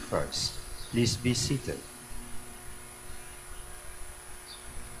Jesus Christ. Please be seated.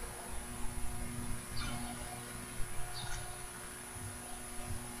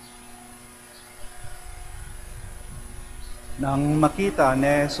 Nang makita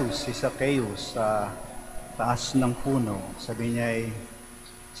ni Jesus si Zacchaeus sa taas ng puno, sabi niya,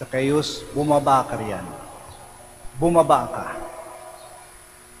 "Zacchaeus, bumaba ka riyan. Bumaba ka."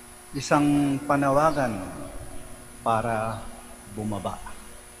 Isang panawagan para bumaba.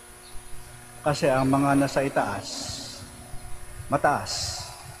 Kasi ang mga nasa itaas, mataas,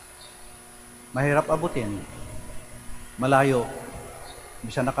 mahirap abutin, malayo,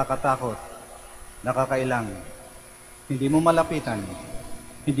 bisa nakakatakot, nakakailang, hindi mo malapitan,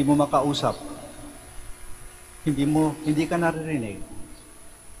 hindi mo makausap, hindi ka naririnig,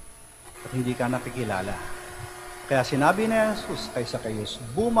 at hindi ka nakikilala. Kaya sinabi ni Jesus kay Zacchaeus,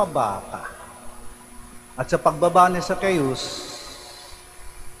 "Bumaba ka." At sa pagbaba ni Zacchaeus,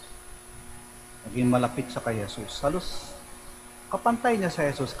 naging malapit sa kay Jesus. Halos kapantay niya sa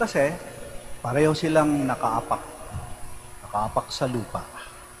Jesus kasi pareho silang nakaapak sa lupa.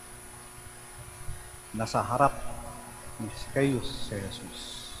 Nasa harap ni Zacchaeus si Jesus.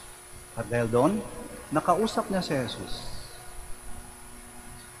 At dahil doon, nakausap niya si Jesus.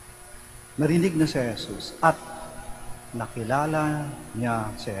 Narinig na si Jesus at nakilala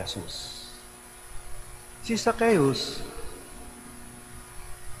niya si Jesus. Si Zacchaeus,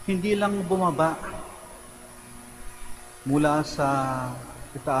 hindi lang bumaba mula sa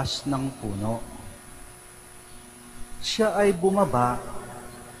itaas ng puno. Siya ay bumaba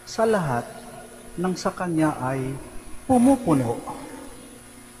sa lahat ng sa kanya ay pumupuno.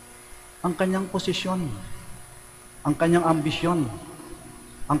 Ang kanyang posisyon, ang kanyang ambisyon,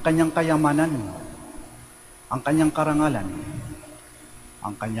 ang kanyang kayamanan, ang kanyang karangalan,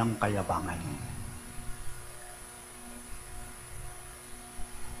 ang kanyang kayabangan.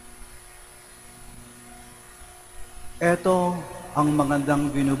 Ito ang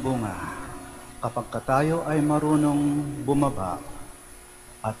magandang binubunga kapag tayo ay marunong bumaba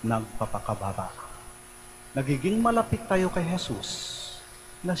at nagpapakababa. Nagiging malapit tayo kay Jesus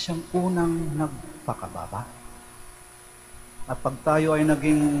na siyang unang nagpakababa. At pag tayo ay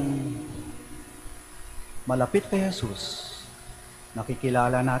naging malapit kay Jesus,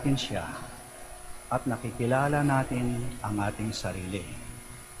 nakikilala natin siya at nakikilala natin ang ating sarili.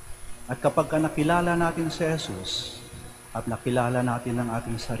 At kapag nakilala natin si Jesus at nakilala natin ang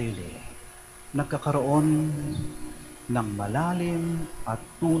ating sarili, nagkakaroon ng malalim at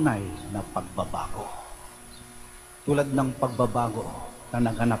tunay na pagbabago. Tulad ng pagbabago na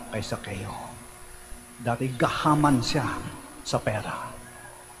naganap kay Sakeo. Dati gahaman siya sa pera,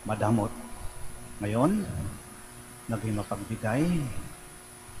 madamot. Ngayon, naging mapagbigay,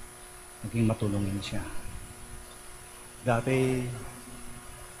 naging matulungin siya. Dati,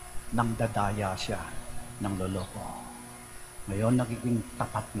 nangdadaya siya ng loloko. Ngayon, nagiging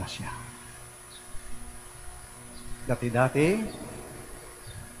tapat na siya. Dati-dati,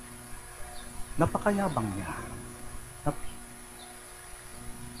 napakayabang niya.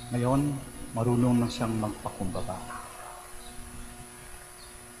 Ngayon, marunong na siyang magpakumbaba.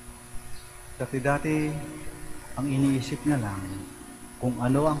 Dati-dati, ang iniisip niya lang kung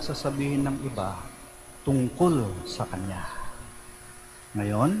ano ang sasabihin ng iba tungkol sa kanya.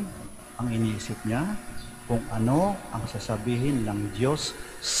 Ngayon, ang iniisip niya kung ano ang sasabihin ng Diyos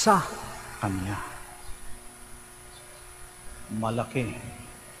sa kanya. Malaki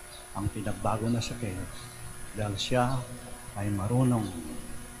ang pinagbago na sa Sakeo dahil siya ay marunong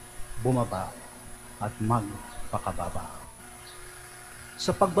bumaba at magpakababa.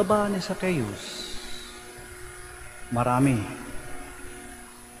 Sa pagbaba ni Sakeo, marami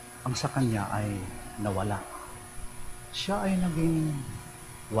ang sa kanya ay nawala. Siya ay naging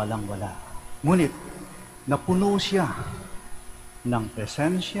walang-wala. Ngunit, napuno siya ng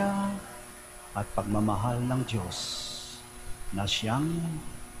presensya at pagmamahal ng Diyos na siyang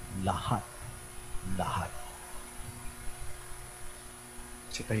lahat.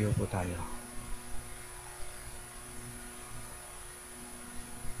 Sitayo po tayo.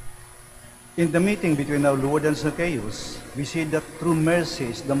 In the meeting between our Lord and Zacchaeus, we see that true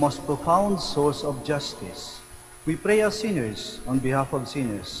mercy is the most profound source of justice. We pray as sinners on behalf of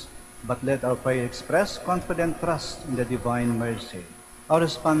sinners, but let our prayer express confident trust in the divine mercy. Our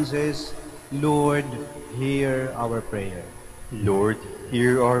response is, Lord, hear our prayer. Lord,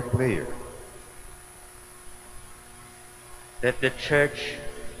 hear our prayer. That the Church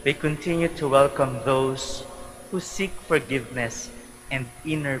may continue to welcome those who seek forgiveness and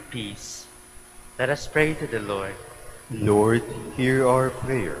inner peace. Let us pray to the Lord. Lord, hear our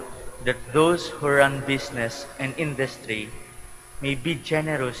prayer. That those who run business and industry may be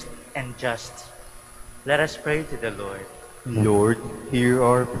generous and just. Let us pray to the Lord. Lord, hear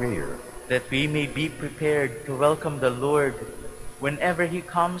our prayer. That we may be prepared to welcome the Lord whenever He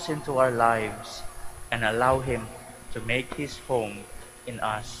comes into our lives and allow Him to make His home in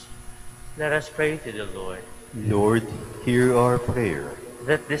us. Let us pray to the Lord. Lord, hear our prayer.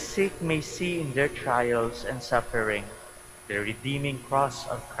 That the sick may see in their trials and suffering the redeeming cross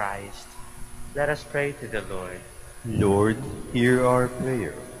of Christ. Let us pray to the Lord. Lord, hear our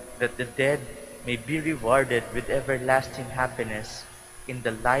prayer. That the dead may be rewarded with everlasting happiness in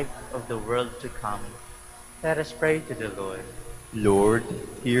the life of the world to come. Let us pray to the Lord. Lord,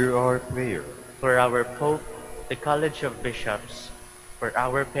 hear our prayer. For our Pope, the College of Bishops, for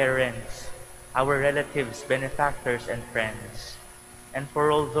our parents, our relatives, benefactors, and friends, and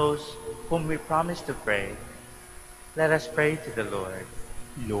for all those whom we promise to pray, let us pray to the Lord.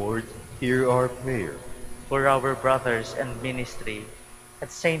 Lord, hear our prayer. For our brothers and ministry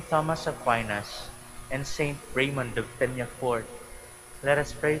at St. Thomas Aquinas and St. Raymond of Peñafort, let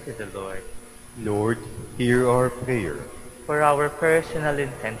us pray to the Lord. Lord, hear our prayer. For our personal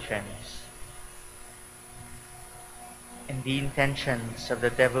intentions and the intentions of the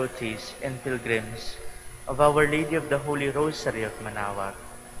devotees and pilgrims of Our Lady of the Holy Rosary of Manaoag,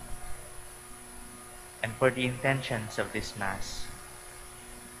 and for the intentions of this Mass,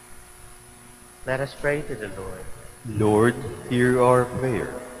 let us pray to the Lord. Lord, hear our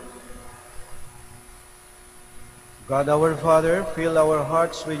prayer. God our Father, fill our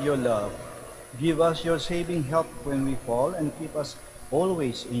hearts with your love. Give us your saving help when we fall, and keep us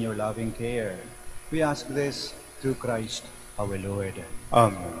always in your loving care. We ask this through Christ our Lord.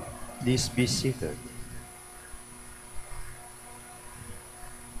 Amen. Please be seated.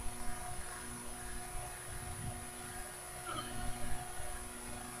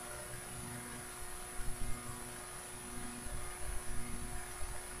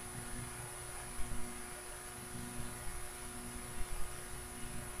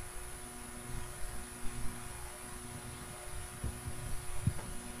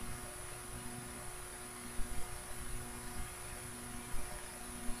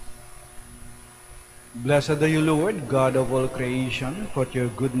 Blessed are you, Lord, God of all creation, for your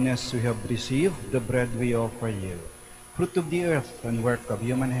goodness we have received the bread we offer you. Fruit of the earth and work of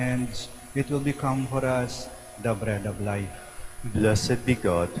human hands, it will become for us the bread of life. Blessed be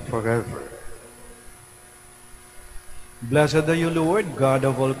God forever. Blessed are you, Lord, God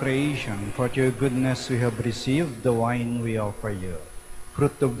of all creation, for your goodness we have received the wine we offer you.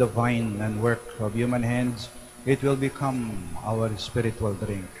 Fruit of the vine and work of human hands, It will become our spiritual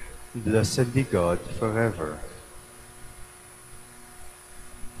drink. Blessed be God forever.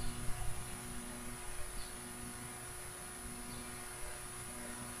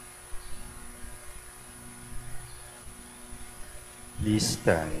 Please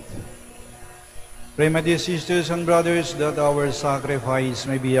stand. Pray, my dear sisters and brothers, that our sacrifice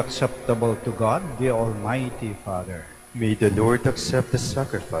may be acceptable to God, the Almighty Father. May the Lord accept the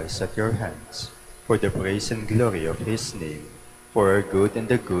sacrifice at your hands, for the praise and glory of his name, for our good and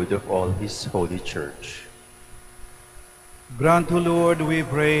the good of all his holy church. Grant, O Lord, we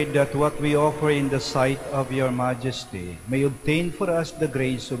pray, that what we offer in the sight of your majesty may obtain for us the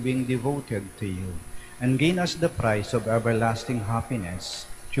grace of being devoted to you, and gain us the prize of everlasting happiness,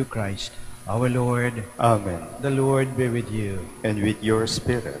 through Christ our Lord. Amen. The Lord be with you. And with your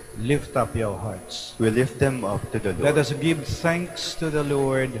spirit, Lift up your hearts. we lift them up to the Let Lord. us give thanks to the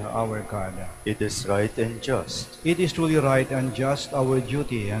Lord our God. It is right and just. It is truly right and just, our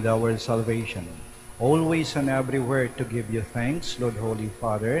duty and our salvation, always and everywhere to give you thanks, Lord, Holy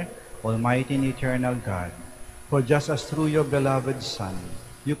Father, Almighty and eternal God. For just as through your beloved Son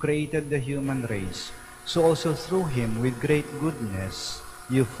you created the human race, so also through him with great goodness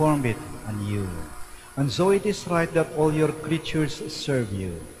you formed it anew. And so it is right that all your creatures serve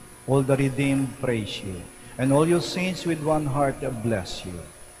you, all the redeemed praise you, and all your saints with one heart bless you.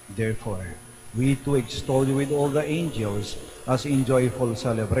 Therefore, we too extol you with all the angels, as in joyful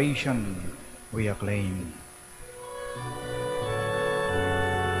celebration we acclaim.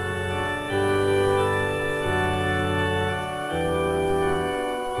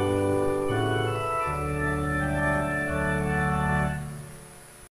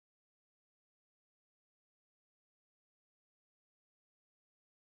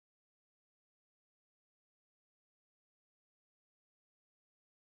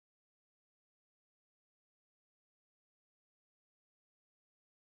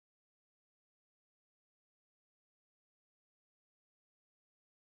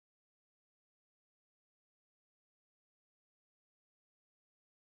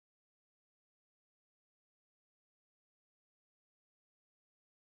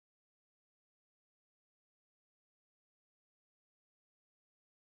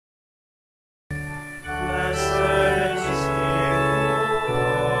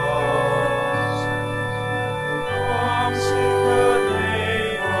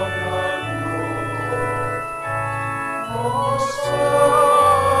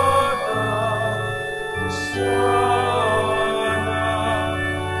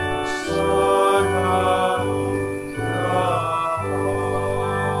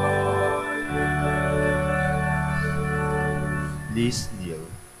 Please kneel.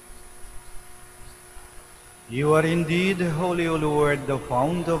 You are indeed holy, O Lord, the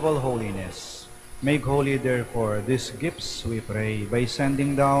fount of all holiness. Make holy, therefore, these gifts, we pray, by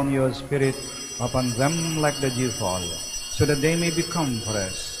sending down your Spirit upon them like the dewfall, so that they may become for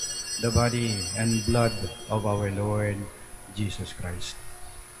us the body and blood of our Lord Jesus Christ.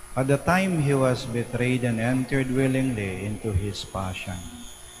 At the time he was betrayed and entered willingly into his passion,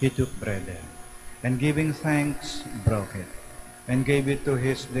 he took bread, and giving thanks, broke it, and gave it to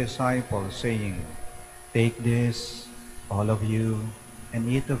his disciples, saying, "Take this, all of you, and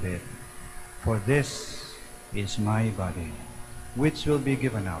eat of it, for this is my body, which will be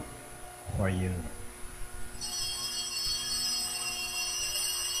given up for you."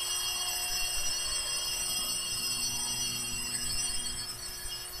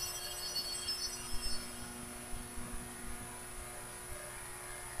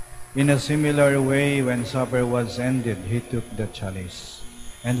 In a similar way, when supper was ended, he took the chalice,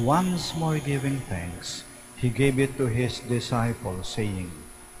 and once more giving thanks, he gave it to his disciples, saying,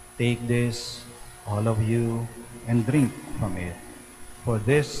 "Take this, all of you, and drink from it, for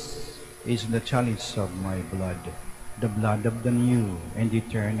this is the chalice of my blood, the blood of the new and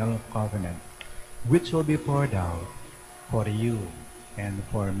eternal covenant, which will be poured out for you and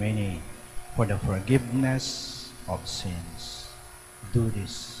for many, for the forgiveness of sins. Do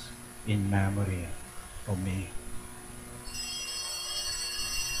this in memory of me."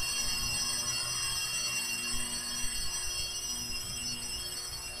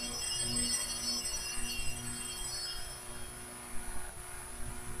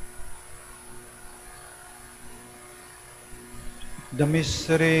 The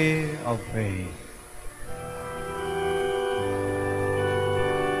mystery of faith.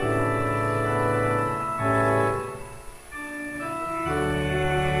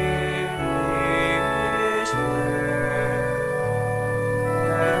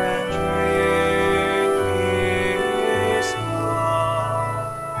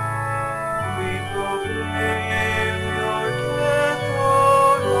 We proclaim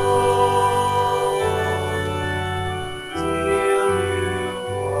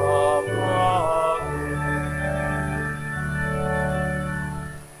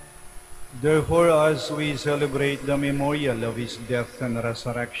Therefore, as we celebrate the memorial of his death and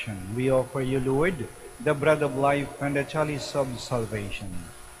resurrection, we offer you, Lord, the bread of life and the chalice of salvation,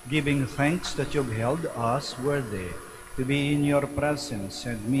 giving thanks that you've held us worthy to be in your presence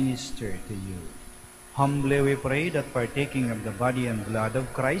and minister to you. Humbly we pray that partaking of the body and blood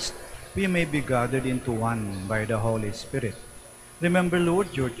of Christ, we may be gathered into one by the Holy Spirit. Remember,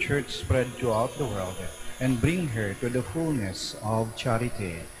 Lord, your church spread throughout the world, and bring her to the fullness of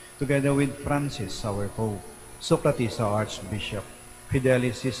charity, together with Francis, our Pope, Socrates, our Archbishop,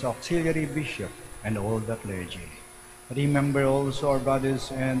 Fidelis, his auxiliary bishop, and all the clergy. Remember also our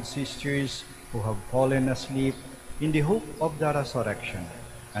brothers and sisters who have fallen asleep in the hope of the resurrection,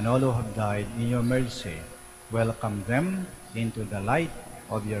 and all who have died in your mercy. Welcome them into the light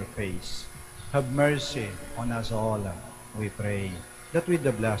of your face. Have mercy on us all, we pray, that with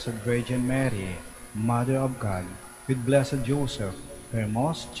the Blessed Virgin Mary, Mother of God, with blessed Joseph, her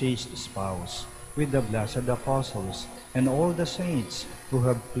most chaste spouse, with the blessed apostles, and all the saints who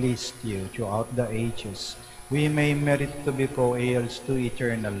have pleased you throughout the ages, we may merit to be co-heirs to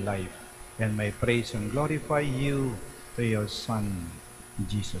eternal life, and may praise and glorify you through your Son,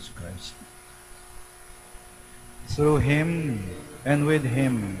 Jesus Christ. Through him, and with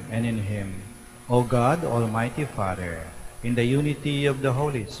him, and in him, O God, Almighty Father, in the unity of the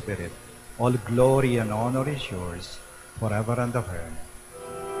Holy Spirit, all glory and honor is yours, forever and ever.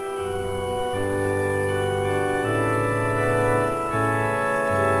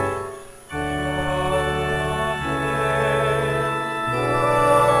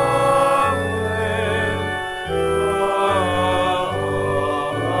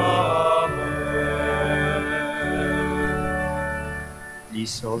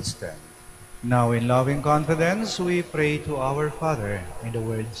 Please all stand. Now in loving confidence, we pray to our Father in the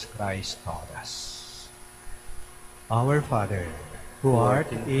words Christ taught us. Our Father, who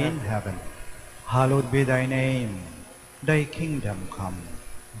art in heaven, hallowed be thy name. Thy kingdom come,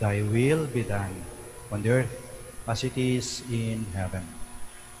 thy will be done, on earth as it is in heaven.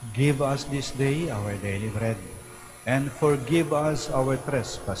 Give us this day our daily bread, and forgive us our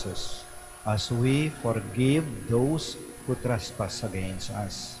trespasses, as we forgive those who trespass against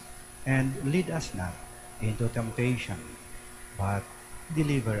us. And lead us not into temptation, but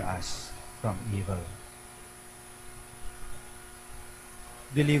deliver us from evil.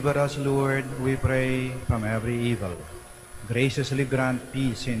 Deliver us, Lord, we pray, from every evil. Graciously grant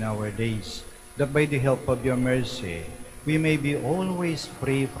peace in our days, that by the help of your mercy, we may be always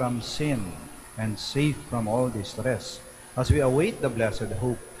free from sin and safe from all distress, as we await the blessed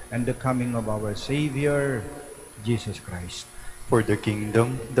hope and the coming of our Savior, Jesus Christ. For the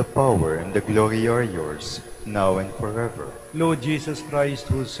kingdom, the power, and the glory are yours, now and forever. Lord Jesus Christ,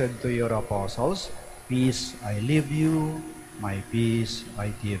 who said to your apostles, "Peace I leave you, my peace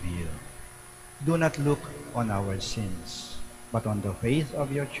I give you," do not look on our sins, but on the faith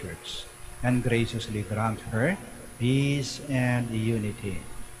of your church, and graciously grant her peace and unity,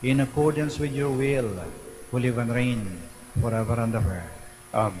 in accordance with your will, who live and reign forever and ever.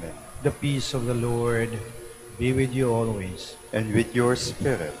 Amen. The peace of the Lord be with you always. And with your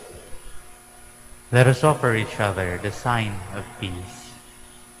spirit. Let us offer each other the sign of peace.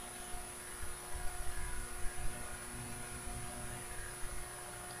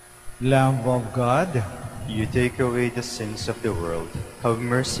 Lamb of God, You take away the sins of the world, have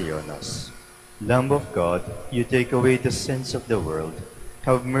mercy on us. Lamb of God, you take away the sins of the world,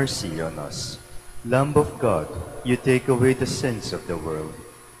 have mercy on us. Lamb of God, you take away the sins of the world,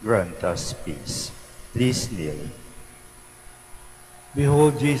 grant us peace. Please kneel.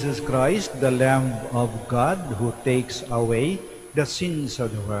 behold Jesus Christ, the Lamb of God, who takes away the sins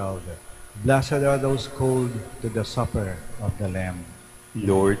of the world. Blessed are those called to the supper of the Lamb.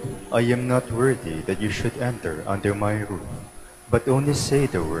 Lord, I am not worthy that you should enter under my roof, but only say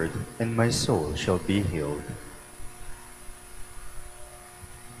the word, and my soul shall be healed.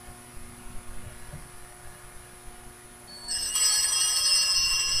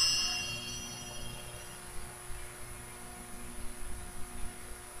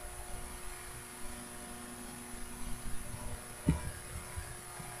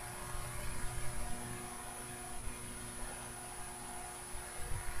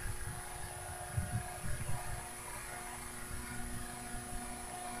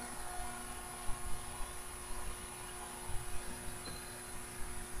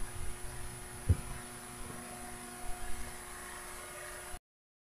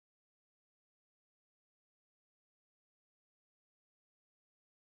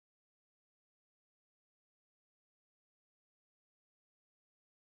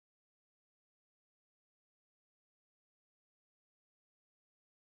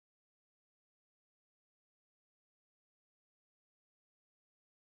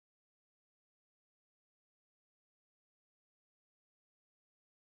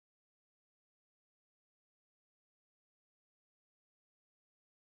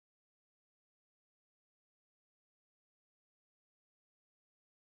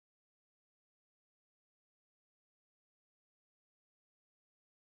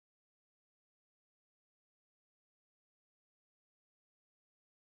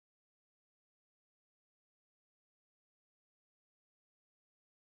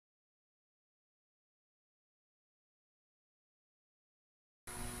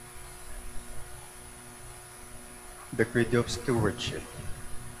 the creed of stewardship.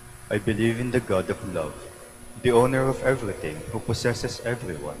 I believe in the God of love, the owner of everything, who possesses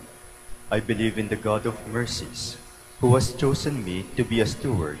everyone. I believe in the God of mercies, who has chosen me to be a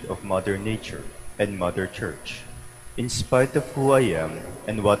steward of Mother Nature and Mother Church. In spite of who I am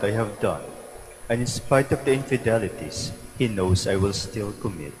and what I have done, and in spite of the infidelities He knows I will still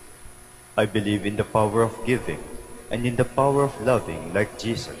commit, I believe in the power of giving and in the power of loving like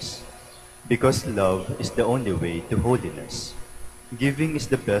Jesus, because love is the only way to holiness. Giving is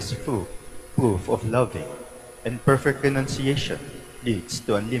the best proof of loving, and perfect renunciation leads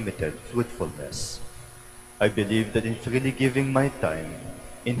to unlimited fruitfulness. I believe that in freely giving my time,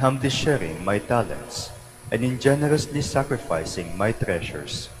 in humbly sharing my talents, and in generously sacrificing my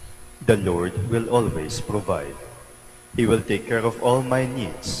treasures, the Lord will always provide. He will take care of all my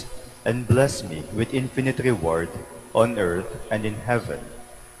needs and bless me with infinite reward on earth and in heaven.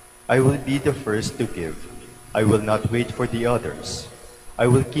 I will be the first to give. I will not wait for the others. I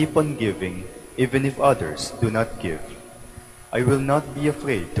will keep on giving even if others do not give. I will not be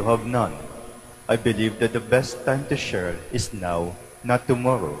afraid to have none. I believe that the best time to share is now, not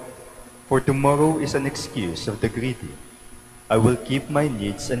tomorrow, for tomorrow is an excuse of the greedy. I will keep my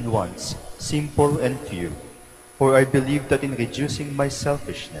needs and wants simple and few, for I believe that in reducing my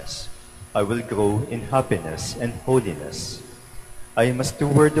selfishness, I will grow in happiness and holiness. I am a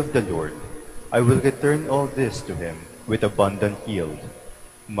steward of the Lord. I will return all this to Him with abundant yield.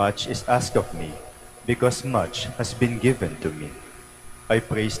 Much is asked of me, because much has been given to me. I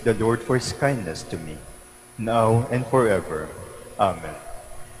praise the Lord for His kindness to me, now and forever. Amen.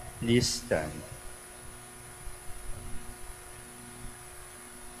 Please stand.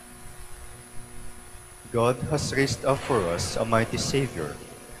 God has raised up for us a mighty Savior,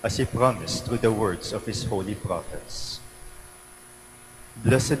 as He promised through the words of His holy prophets.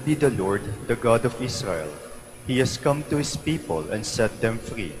 Blessed be the Lord, the God of Israel. He has come to His people and set them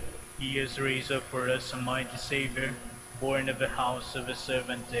free. He has raised up for us a mighty Savior, born of the house of His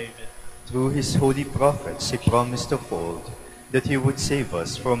servant David. Through His holy prophets He promised of old that He would save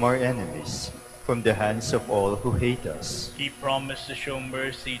us from our enemies, from the hands of all who hate us. He promised to show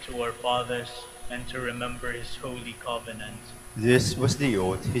mercy to our fathers and to remember His holy covenant. This was the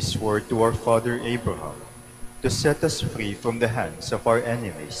oath He swore to our father Abraham, to set us free from the hands of our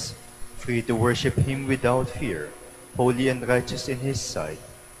enemies, free to worship Him without fear, holy and righteous in His sight,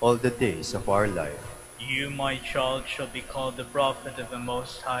 all the days of our life. You, my child, shall be called the prophet of the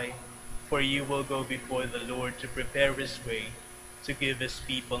Most High, for you will go before the Lord to prepare His way, to give His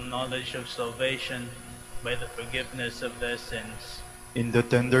people knowledge of salvation by the forgiveness of their sins. In the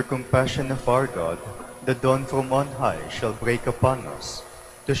tender compassion of our God, the dawn from on high shall break upon us,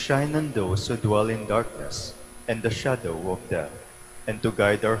 to shine on those who dwell in darkness and the shadow of death, and to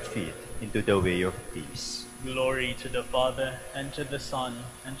guide our feet into the way of peace. Glory to the Father, and to the Son,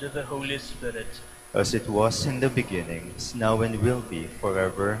 and to the Holy Spirit, as it was in the beginning, is now and will be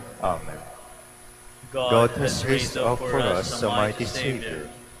forever. Amen. God has raised up for us a mighty Savior,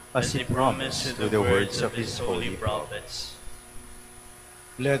 as He promised through the words of His holy prophets.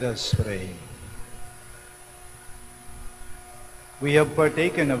 Let us pray. We have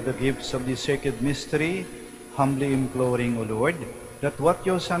partaken of the gifts of the sacred mystery, humbly imploring, O Lord, that what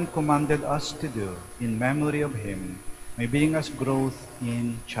your Son commanded us to do in memory of Him may bring us growth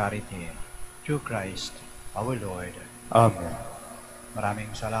in charity. Through Christ, our Lord. Amen.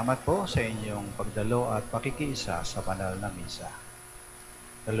 Maraming salamat po sa inyong pagdalo at pakikiisa sa banal na misa.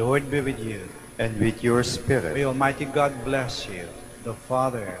 The Lord be with you. And with your spirit. May Almighty God bless you, the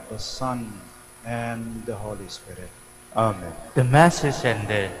Father, the Son, and the Holy Spirit. Amen. The Mass is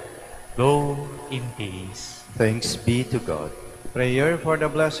ended. Go in peace. Thanks be to God. Prayer for the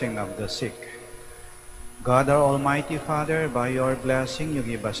blessing of the sick. God, our Almighty Father, by your blessing you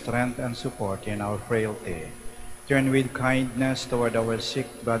give us strength and support in our frailty. Turn with kindness toward our sick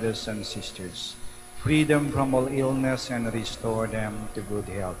brothers and sisters. Free them from all illness and restore them to good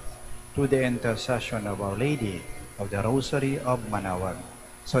health. Through the intercession of Our Lady of the Rosary of Manaoag,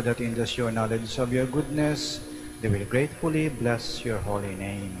 so that in the sure knowledge of your goodness, they will gratefully bless your holy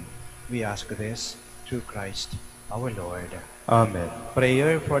name. We ask this through Christ our Lord. Amen.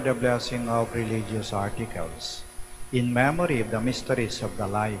 Prayer for the blessing of religious articles. In memory of the mysteries of the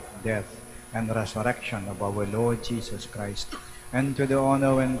life, death, and resurrection of our Lord Jesus Christ, and to the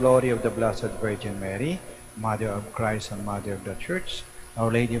honor and glory of the Blessed Virgin Mary, Mother of Christ and Mother of the Church,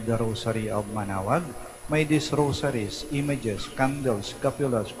 Our Lady of the Rosary of Manaoag, may these rosaries, images, candles,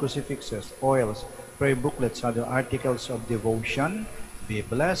 scapulas, crucifixes, oils, prayer booklets, other articles of devotion be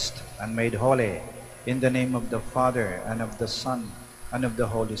blessed and made holy. In the name of the Father, and of the Son, and of the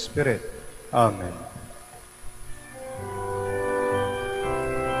Holy Spirit. Amen.